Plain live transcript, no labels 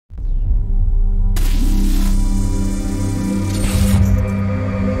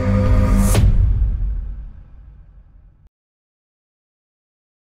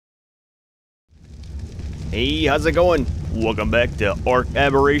Hey, how's it going? Welcome back to ARK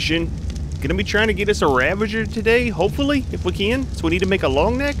Aberration. Gonna be trying to get us a Ravager today, hopefully, if we can. So we need to make a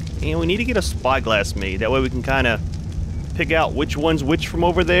long neck, and we need to get a spyglass made. That way we can kind of pick out which one's which from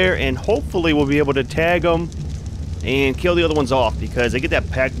over there, and hopefully we'll be able to tag them and kill the other ones off, because they get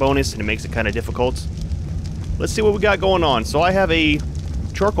that pack bonus and it makes it kind of difficult. Let's see what we got going on. So I have a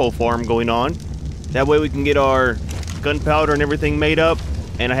charcoal farm going on. That way we can get our gunpowder and everything made up.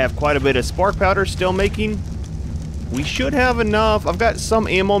 And I have quite a bit of spark powder still making. We should have enough. I've got some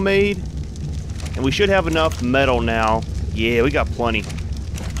ammo made. And we should have enough metal now. Yeah, we got plenty.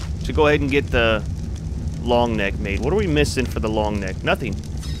 So go ahead and get the long neck made. What are we missing for the long neck? Nothing.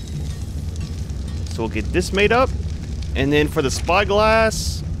 So we'll get this made up. And then for the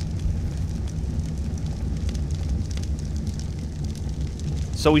spyglass.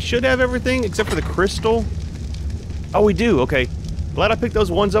 So we should have everything except for the crystal. Oh, we do. Okay. Glad I picked those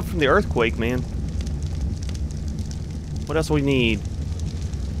ones up from the earthquake, man. What else we need?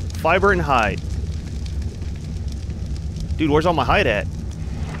 Fiber and hide. Dude, where's all my hide at?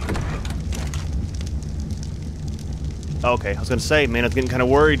 Okay, I was gonna say, man, I was getting kind of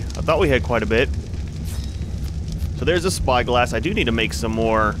worried. I thought we had quite a bit. So there's a spyglass. I do need to make some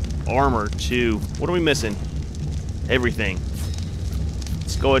more armor, too. What are we missing? Everything.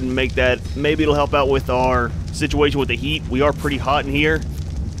 Let's go ahead and make that. Maybe it'll help out with our situation with the heat. We are pretty hot in here.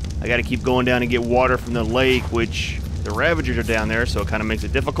 I gotta keep going down and get water from the lake, which the Ravagers are down there, so it kind of makes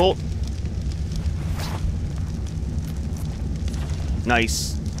it difficult.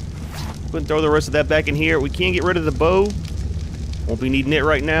 Nice. Go ahead and throw the rest of that back in here. We can get rid of the bow. Won't be needing it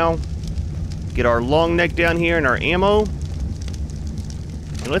right now. Get our long neck down here and our ammo.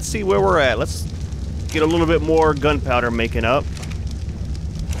 And let's see where we're at. Let's get a little bit more gunpowder making up.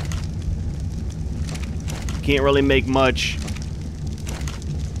 Can't really make much.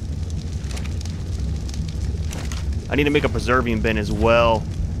 I need to make a preserving bin as well.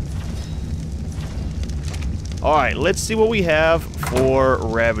 Alright, let's see what we have for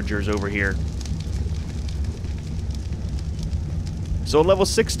Ravagers over here. So level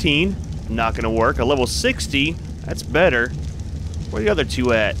 16, not gonna work. A level 60, that's better. Where are the other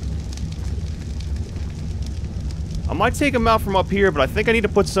two at? I might take them out from up here, but I think I need to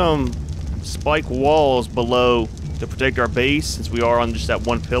put some spike walls below to protect our base, since we are on just that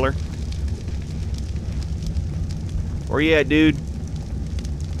one pillar. Where you at, dude?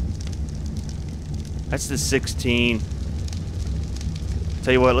 That's the 16.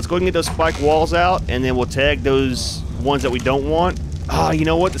 Tell you what, let's go ahead and get those spike walls out, and then we'll tag those ones that we don't want. Ah, you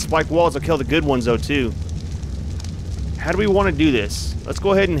know what? The spike walls will kill the good ones, though, too. How do we want to do this? Let's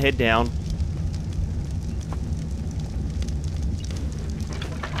go ahead and head down.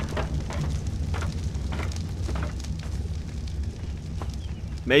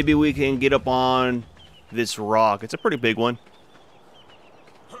 Maybe we can get up on this rock. It's a pretty big one.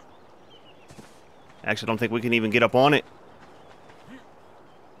 Actually, I don't think we can even get up on it.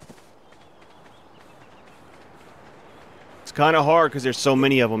 It's kind of hard because there's so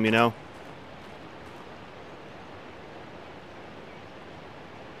many of them, you know.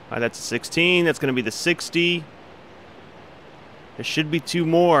 Alright, that's a 16. That's going to be the 60. There should be two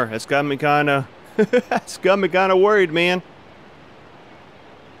more. That's got me kind of... that's got me kind of worried, man.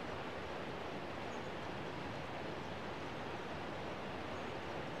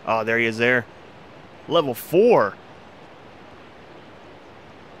 Oh, there he is there. Level 4.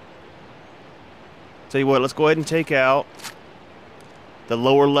 Tell you what, let's go ahead and take out the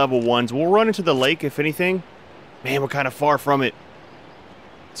lower level ones. We'll run into the lake, if anything. Man, we're kind of far from it.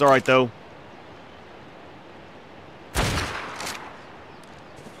 It's alright, though.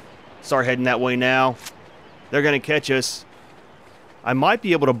 Start heading that way now. They're going to catch us. I might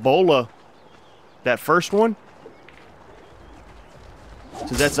be able to bola that first one,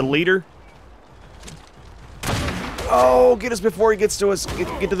 since that's a leader. Oh, get us before he gets to us.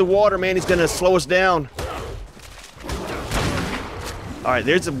 Get to the water, man. He's going to slow us down. All right,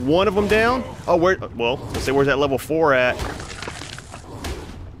 there's one of them down. Oh, where? Well, let's say where's that level 4 at?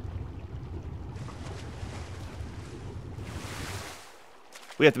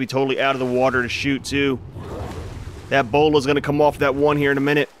 We have to be totally out of the water to shoot, too. That bola's going to come off that one here in a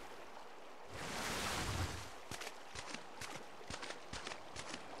minute.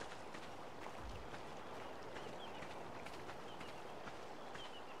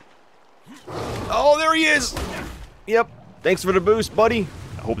 Oh, there he is! Yep. Thanks for the boost, buddy.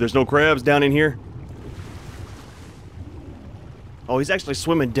 I hope there's no crabs down in here. Oh, he's actually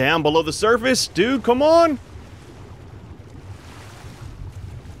swimming down below the surface. Dude, come on!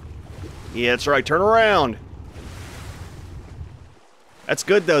 Yeah, that's right. Turn around. That's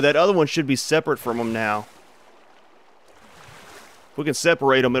good, though. That other one should be separate from him now. If we can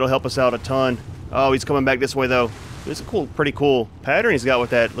separate them, it'll help us out a ton. Oh, he's coming back this way, though. This is a cool, pretty cool pattern he's got with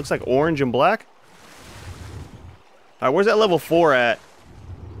that. Looks like orange and black. Alright, where's that level 4 at?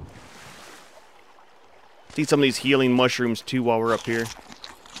 Let's eat some of these healing mushrooms, too, while we're up here.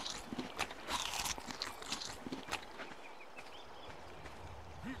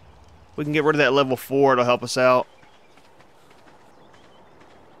 We can get rid of that level 4, it'll help us out.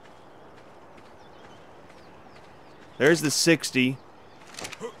 There's the 60.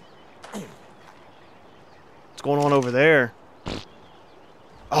 What's going on over there?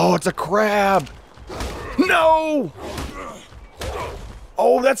 Oh, it's a crab! No!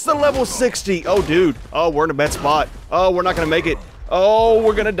 Oh, that's the level 60. Oh, dude. Oh, we're in a bad spot. Oh, we're not gonna make it. Oh,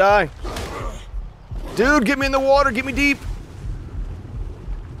 we're gonna die. Dude, get me in the water. Get me deep.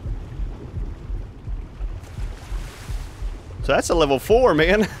 So that's a level 4,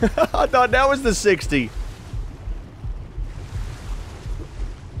 man. I thought that was the 60.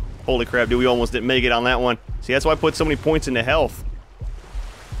 Holy crap, dude, we almost didn't make it on that one. See, that's why I put so many points into health.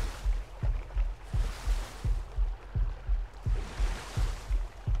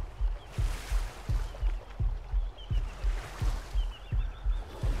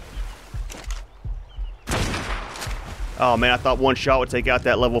 Oh man, I thought one shot would take out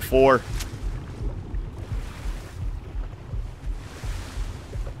that level 4.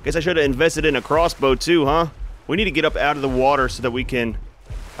 Guess I should have invested in a crossbow too, huh? We need to get up out of the water so that we can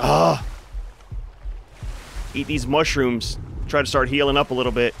eat these mushrooms. Try to start healing up a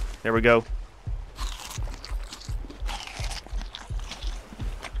little bit. There we go.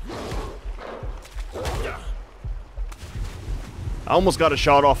 I almost got a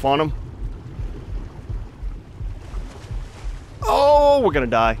shot off on him. Oh, we're gonna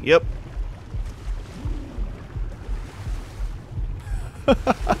die. Yep.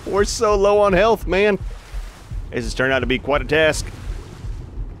 We're so low on health, man. This has turned out to be quite a task.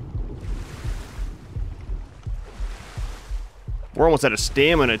 We're almost out of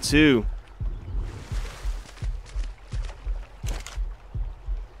stamina, too.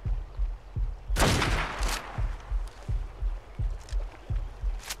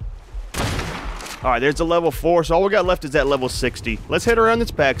 Alright, there's the level 4, so all we got left is that level 60. Let's head around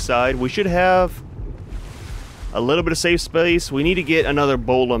this backside. We should have a little bit of safe space. We need to get another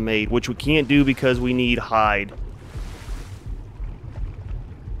bola made, which we can't do because we need hide.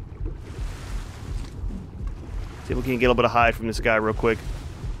 See if we can get a little bit of hide from this guy real quick.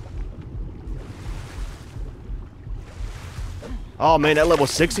 Oh man, that level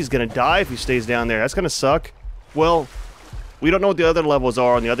 60 is gonna die if he stays down there. That's gonna suck. Well, we don't know what the other levels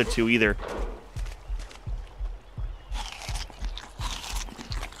are on the other two either.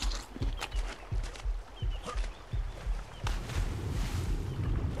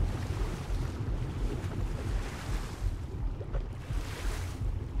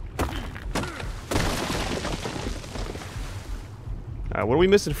 Alright, what are we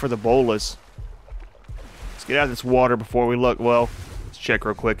missing for the bolas? Let's get out of this water before we look. Well, let's check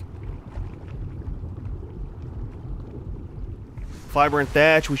real quick. Fiber and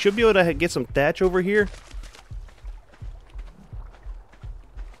thatch. We should be able to get some thatch over here.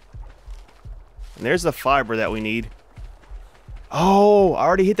 And there's the fiber that we need. Oh, I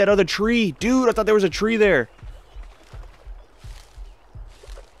already hit that other tree. Dude, I thought there was a tree there.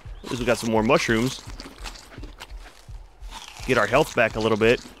 At least we got some more mushrooms. Get our health back a little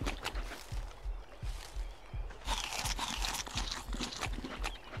bit.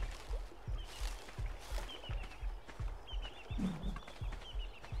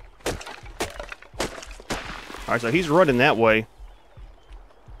 Alright, so he's running that way.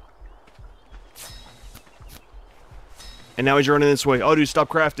 And now he's running this way. Oh, dude, stop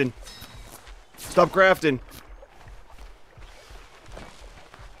crafting. Stop crafting.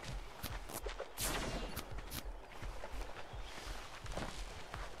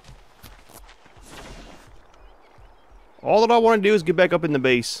 All that I want to do is get back up in the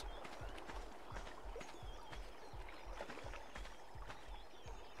base.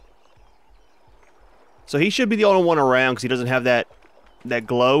 So he should be the only one around because he doesn't have that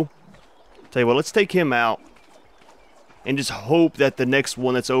glow. Tell you what, let's take him out. And just hope that the next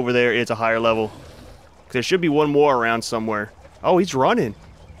one that's over there is a higher level. 'Cause there should be one more around somewhere. Oh, he's running.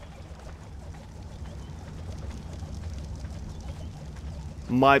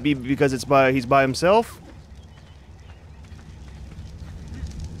 Might be because he's by himself.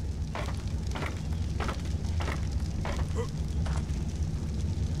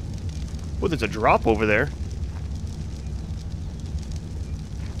 Oh, there's a drop over there.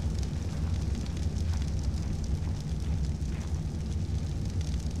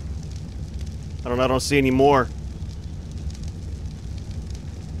 I don't see any more.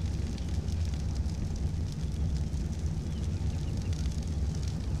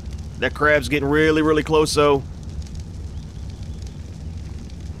 That crab's getting really, really close, though.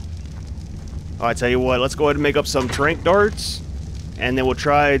 Alright, tell you what, let's go ahead and make up some trank darts, and then we'll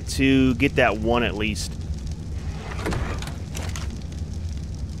try to get that one at least.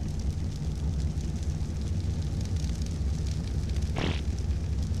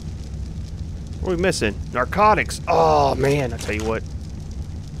 What are we missing? Narcotics. Oh, man, I tell you what.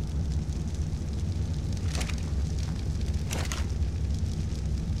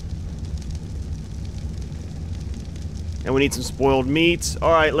 And we need some spoiled meats.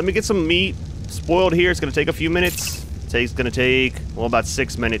 Alright, let me get some meat spoiled here. It's going to take a few minutes. It's going to take, well, about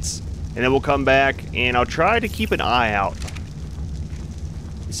 6 minutes. And then we'll come back, and I'll try to keep an eye out.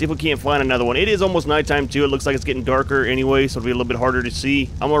 See if we can't find another one. It is almost nighttime, too. It looks like it's getting darker anyway, so it'll be a little bit harder to see.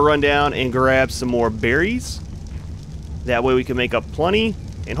 I'm going to run down and grab some more berries. That way we can make up plenty,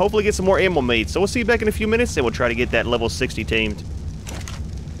 and hopefully get some more ammo made. So we'll see you back in a few minutes, and we'll try to get that level 60 tamed.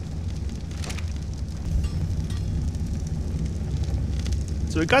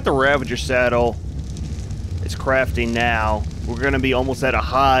 So we got the Ravager saddle. It's crafting now. We're going to be almost at a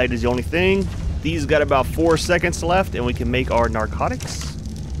hide is the only thing. These got about 4 seconds left, and we can make our narcotics.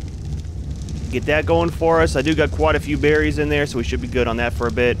 Get that going for us. I do got quite a few berries in there, so we should be good on that for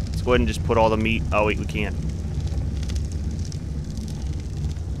a bit. Let's go ahead and just put all the meat. Oh, wait, we can't.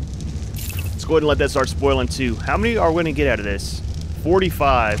 Let's go ahead and let that start spoiling, too. How many are we going to get out of this?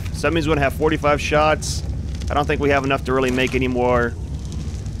 45. So that means we're going to have 45 shots. I don't think we have enough to really make any more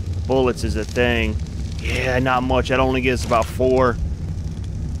bullets is a thing. Yeah, not much. That only gives about 4.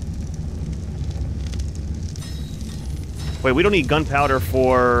 Wait, we don't need gunpowder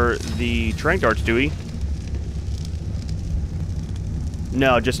for the trank darts, do we?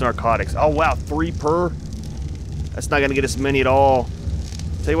 No, just narcotics. Oh, wow, 3 per? That's not going to get us many at all.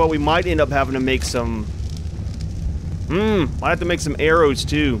 Tell you what, we might end up having to make some... might have to make some arrows,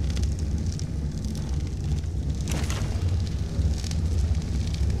 too.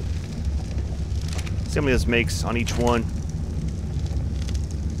 See how many this makes on each one.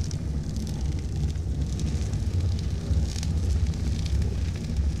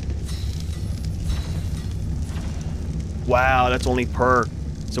 Wow, that's only per.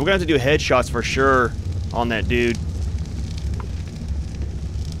 So we're gonna have to do headshots for sure on that dude.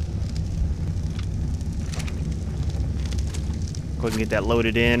 Go ahead and get that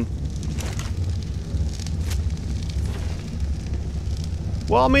loaded in.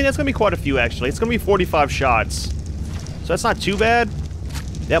 Well, I mean, that's going to be quite a few, actually. It's going to be 45 shots. So that's not too bad.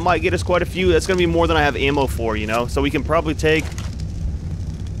 That might get us quite a few. That's going to be more than I have ammo for, you know? So we can probably take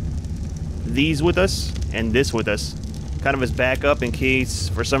these with us and this with us. Kind of as backup in case,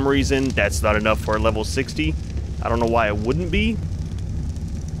 for some reason, that's not enough for level 60. I don't know why it wouldn't be.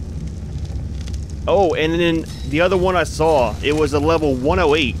 Oh, and then the other one I saw, it was a level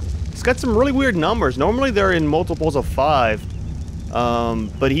 108. It's got some really weird numbers. Normally they're in multiples of 5.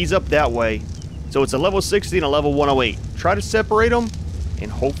 But he's up that way. So it's a level 60 and a level 108. Try to separate them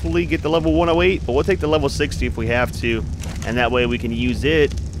and hopefully get the level 108, but we'll take the level 60 if we have to, and that way we can use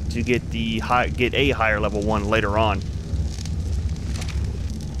it to get a higher level 1 later on.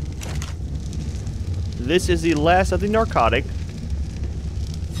 This is the last of the narcotic.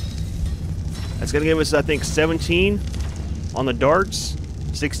 That's going to give us, I think, 17 on the darts.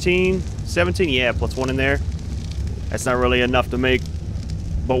 16, 17, yeah, plus 1 in there. That's not really enough to make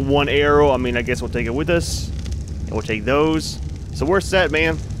but 1 arrow. I mean, I guess we'll take it with us. And we'll take those. So we're set,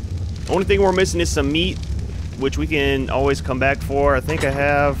 man. The only thing we're missing is some meat, which we can always come back for. I think I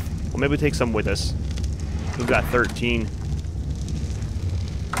have... Well, maybe take some with us. We've got 13.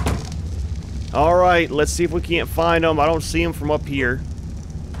 Alright, let's see if we can't find them. I don't see them from up here.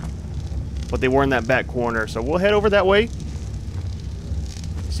 But they were in that back corner. So we'll head over that way.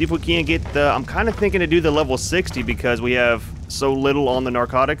 See if we can't get the... I'm kind of thinking to do the level 60 because we have so little on the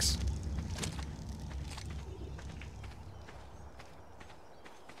narcotics.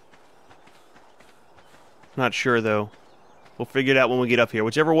 Not sure, though. We'll figure it out when we get up here.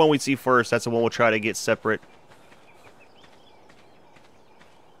 Whichever one we see first, that's the one we'll try to get separate.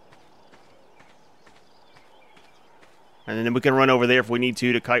 And then we can run over there if we need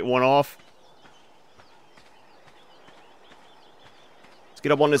to kite one off.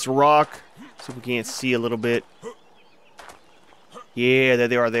 Get up on this rock. See if we can't see a little bit. Yeah, there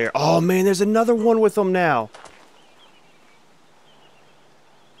they are there. Oh, man, there's another one with them now.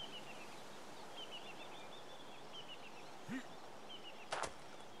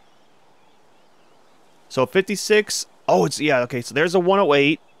 So 56. Oh, it's, yeah, okay. So there's a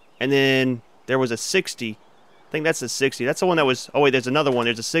 108. And then there was a 60. I think that's a 60. That's the one that was... Oh, wait, there's another one.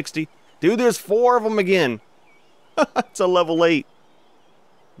 There's a 60. Dude, there's 4 of them again. It's a level 8.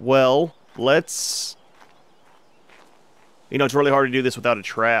 Well, let's... You know, it's really hard to do this without a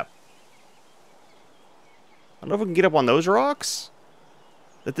trap. I don't know if we can get up on those rocks.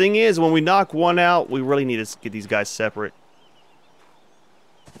 The thing is, when we knock one out, we really need to get these guys separate.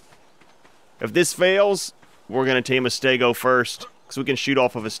 If this fails, we're going to tame a stego first, because we can shoot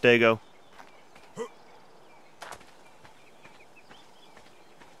off of a stego.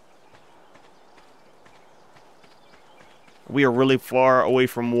 We are really far away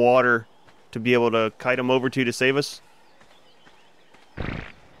from water to be able to kite them over to save us.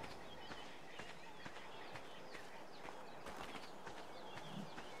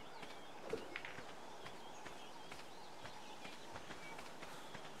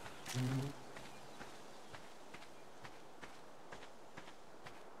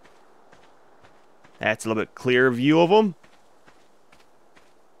 That's a little bit clearer view of them.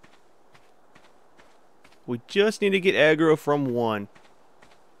 We just need to get aggro from one.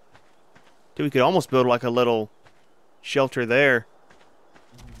 Dude, we could almost build like a little shelter there.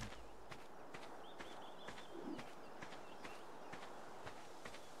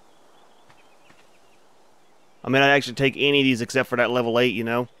 I mean, I'd actually take any of these except for that level 8, you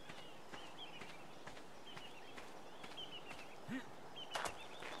know?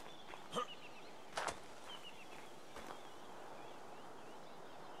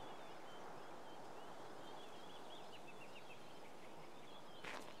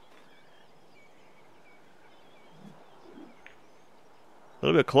 A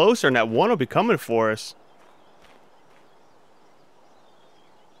little bit closer, and that one will be coming for us.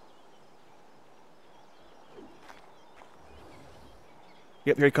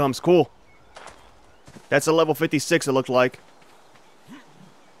 Yep, here he comes. Cool. That's a level 56, it looked like.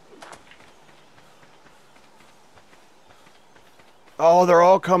 Oh, they're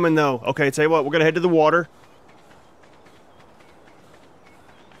all coming, though. Okay, tell you what, we're going to head to the water.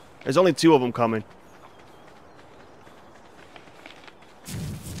 There's only 2 of them coming.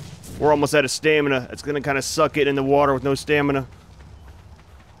 We're almost out of stamina. It's going to kind of suck it in the water with no stamina.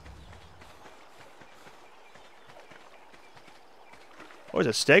 Oh, there's a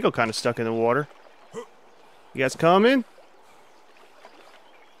stego kind of stuck in the water. You guys coming?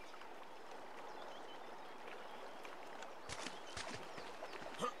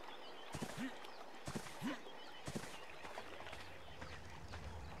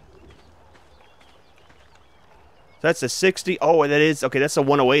 That's a 60. Oh, that is... Okay, that's a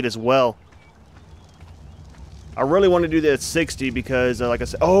 108 as well. I really want to do the 60 because, like I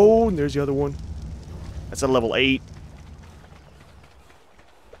said... Oh, and there's the other one. That's a level 8.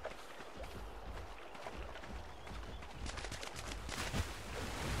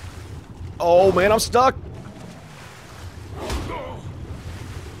 Oh, man, I'm stuck.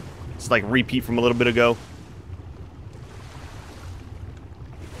 It's like repeat from a little bit ago.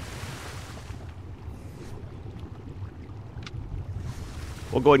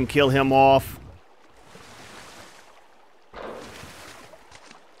 We'll go ahead and kill him off.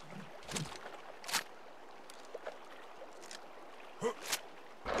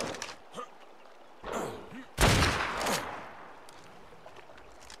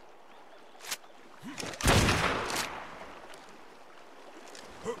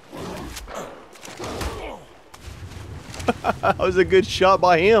 That was a good shot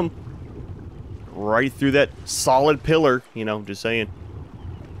by him. Right through that solid pillar, you know, just saying.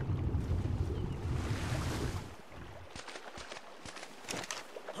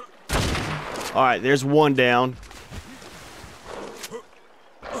 Alright, there's one down.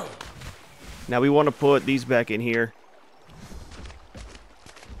 Now we want to put these back in here.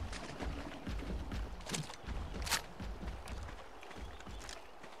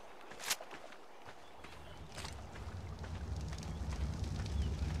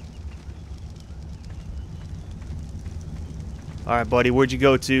 Alright, buddy, where'd you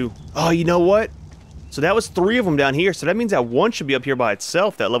go to? Oh, you know what? So that was 3 of them down here, so that means that one should be up here by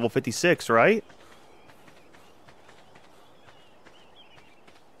itself, that level 56, right?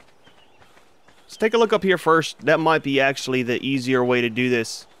 Let's take a look up here first. That might be actually the easier way to do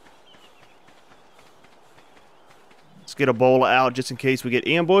this. Let's get Ebola out just in case we get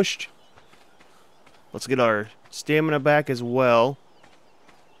ambushed. Let's get our stamina back as well.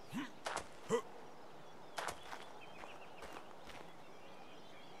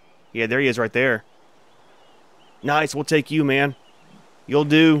 Yeah, there he is right there. Nice, we'll take you, man. You'll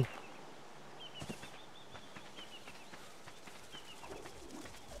do.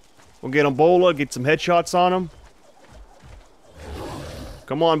 We'll get Ebola, get some headshots on him.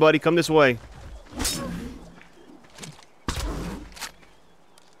 Come on, buddy, come this way.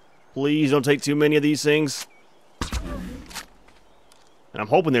 Please don't take too many of these things. And I'm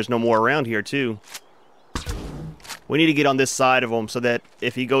hoping there's no more around here, too. We need to get on this side of him so that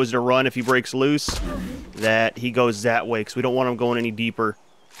if he goes to run, if he breaks loose, that he goes that way, because we don't want him going any deeper.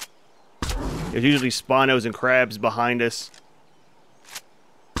 There's usually spinos and crabs behind us.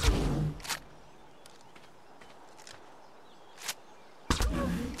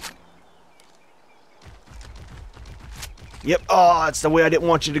 Yep. Oh, that's the way I didn't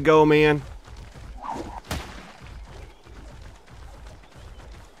want you to go, man.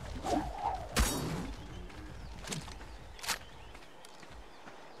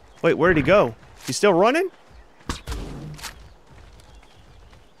 Wait, where did he go? He's still running?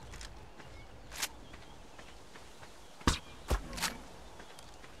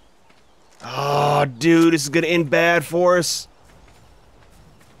 Oh, dude, this is gonna end bad for us.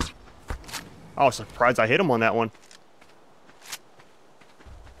 Oh, surprised I hit him on that one.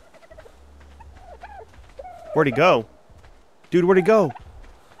 Where'd he go? Dude, where'd he go?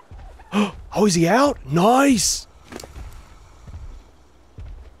 Oh, is he out? Nice!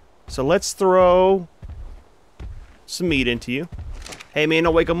 So let's throw some meat into you. Hey, man,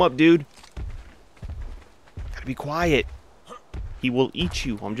 don't wake him up, dude. Gotta be quiet. He will eat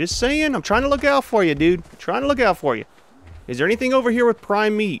you. I'm just saying. I'm trying to look out for you, dude. I'm trying to look out for you. Is there anything over here with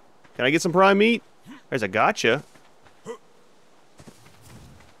prime meat? Can I get some prime meat? There's a gotcha.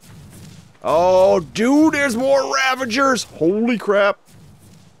 Oh, dude, there's more Ravagers. Holy crap.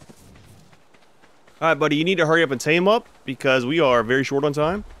 All right, buddy, you need to hurry up and tame up because we are very short on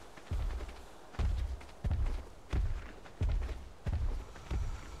time.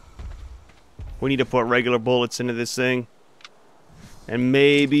 We need to put regular bullets into this thing. And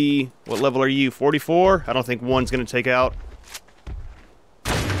maybe... What level are you? 44? I don't think one's going to take out.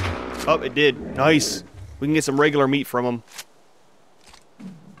 Oh, it did. Nice. We can get some regular meat from him.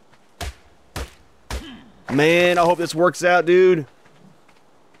 Man, I hope this works out, dude.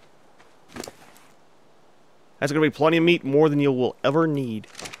 That's going to be plenty of meat, more than you will ever need.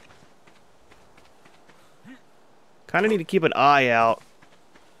 Kind of need to keep an eye out.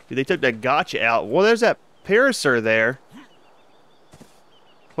 Dude, they took that gotcha out. Well, there's that parasaur there.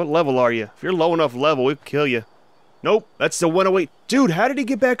 What level are you? If you're low enough level, we'll kill you. Nope, that's the 108. Dude, how did he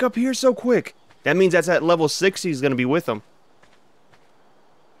get back up here so quick? That means that's at level 60 he's going to be with him.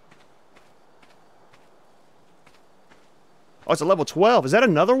 Oh, it's a level 12. Is that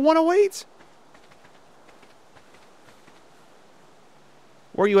another 108?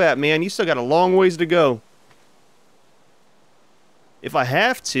 Where you at, man? You still got a long ways to go. If I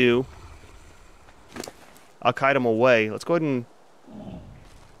have to, I'll kite him away. Let's go ahead and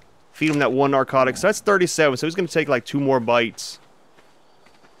feed him that one narcotic. So that's 37, so he's going to take like 2 more bites.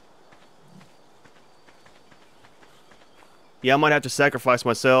 Yeah, I might have to sacrifice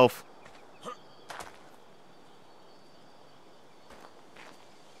myself.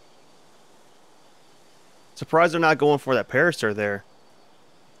 Surprised they're not going for that parasaur there.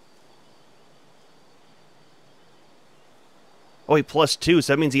 Oh, he +2,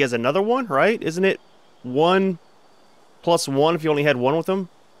 so that means he has another one, right? Isn't it 1 + 1 if you only had one with him?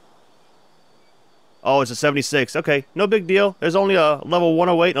 Oh, it's a 76. Okay, no big deal. There's only a level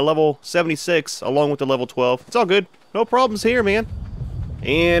 108 and a level 76 along with the level 12. It's all good. No problems here, man.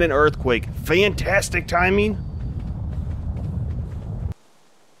 And an earthquake. Fantastic timing.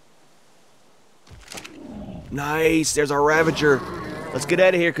 Nice. There's our Ravager. Let's get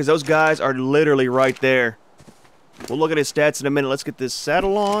out of here because those guys are literally right there. We'll look at his stats in a minute. Let's get this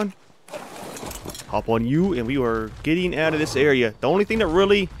saddle on. Hop on you, and we are getting out of this area. The only thing that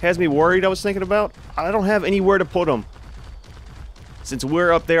really has me worried, I was thinking about, I don't have anywhere to put them. Since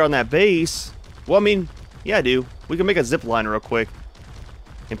we're up there on that base, well, I mean, yeah, I do. We can make a zip line real quick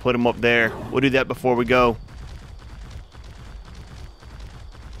and put them up there. We'll do that before we go.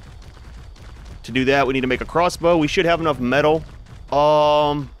 To do that, we need to make a crossbow. We should have enough metal.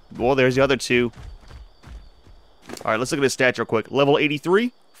 Well, there's the other two. All right, let's look at his stats real quick. Level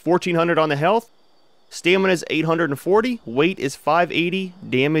 83, 1400 on the health. Stamina is 840. Weight is 580.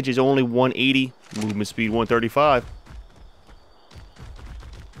 Damage is only 180. Movement speed 135.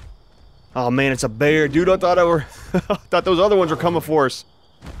 Oh man, it's a bear, dude. I thought thought those other ones were coming for us.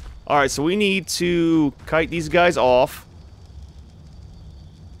 All right, so we need to kite these guys off.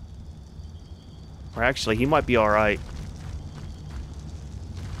 Or actually, he might be all right.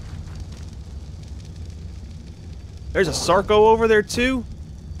 There's a Sarco over there too.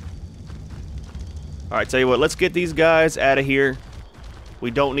 All right, tell you what, let's get these guys out of here.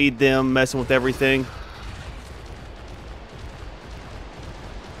 We don't need them messing with everything.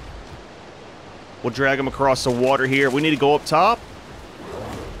 We'll drag them across the water here. We need to go up top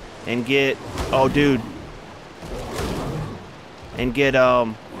and get... Oh, dude. and get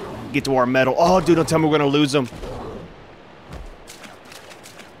to our metal. Oh, dude, don't tell me we're gonna lose them.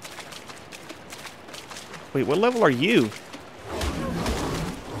 Wait, what level are you?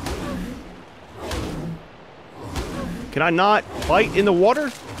 Can I not fight in the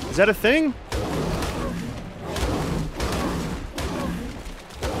water? Is that a thing?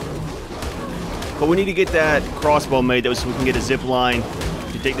 But we need to get that crossbow made though so we can get a zip line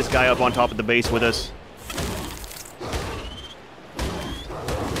to take this guy up on top of the base with us.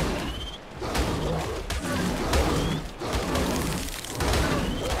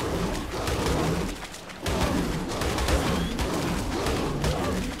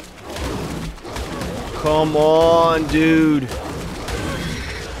 Come on, dude.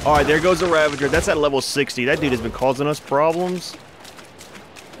 Alright, there goes the Ravager. That's at level 60. That dude has been causing us problems.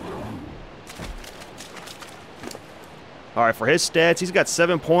 Alright, for his stats, he's got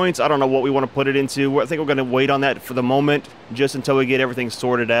 7 points. I don't know what we want to put it into. I think we're going to wait on that for the moment, just until we get everything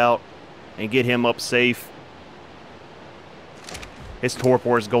sorted out and get him up safe. His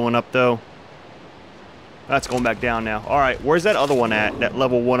torpor is going up, though. That's going back down now. Alright, where's that other one at? That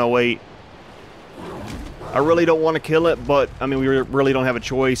level 108. I really don't want to kill it, but, I mean, we really don't have a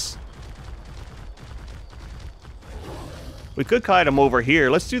choice. We could kite him over here.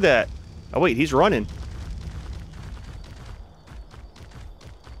 Let's do that. Oh, wait, he's running.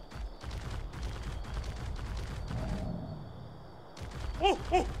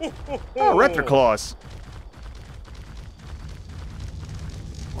 Oh, Raptor Claws.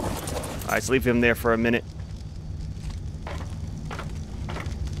 Alright, let's leave him there for a minute.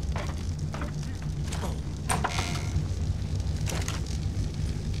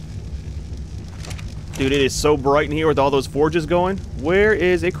 Dude, it is so bright in here with all those forges going. Where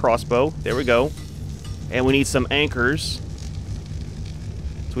is a crossbow? There we go. And we need some anchors.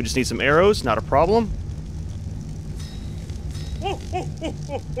 So we just need some arrows, not a problem.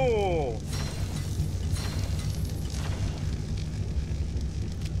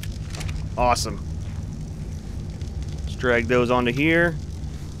 Awesome. Let's drag those onto here.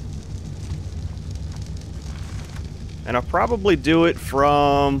 And I'll probably do it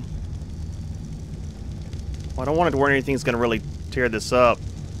from... Well, I don't want it to where anything's going to really tear this up.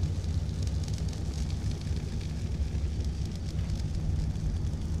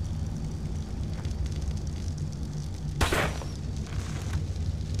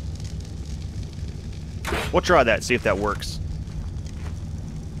 We'll try that, see if that works.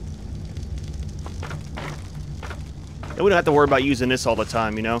 And we don't have to worry about using this all the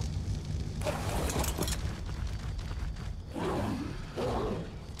time, you know?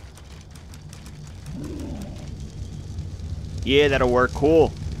 Yeah, that'll work.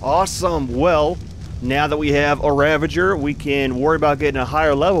 Cool. Awesome. Well, now that we have a Ravager, we can worry about getting a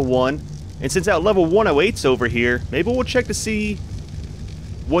higher level one. And since that level 108's over here, maybe we'll check to see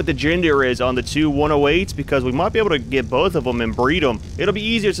what the gender is on the two 108s, because we might be able to get both of them and breed them. It'll be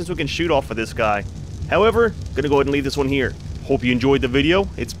easier since we can shoot off of this guy. However, gonna go ahead and leave this one here. Hope you enjoyed the video.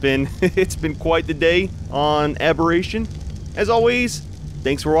 It's been quite the day on Aberration. As always,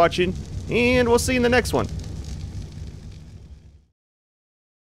 thanks for watching, and we'll see you in the next one.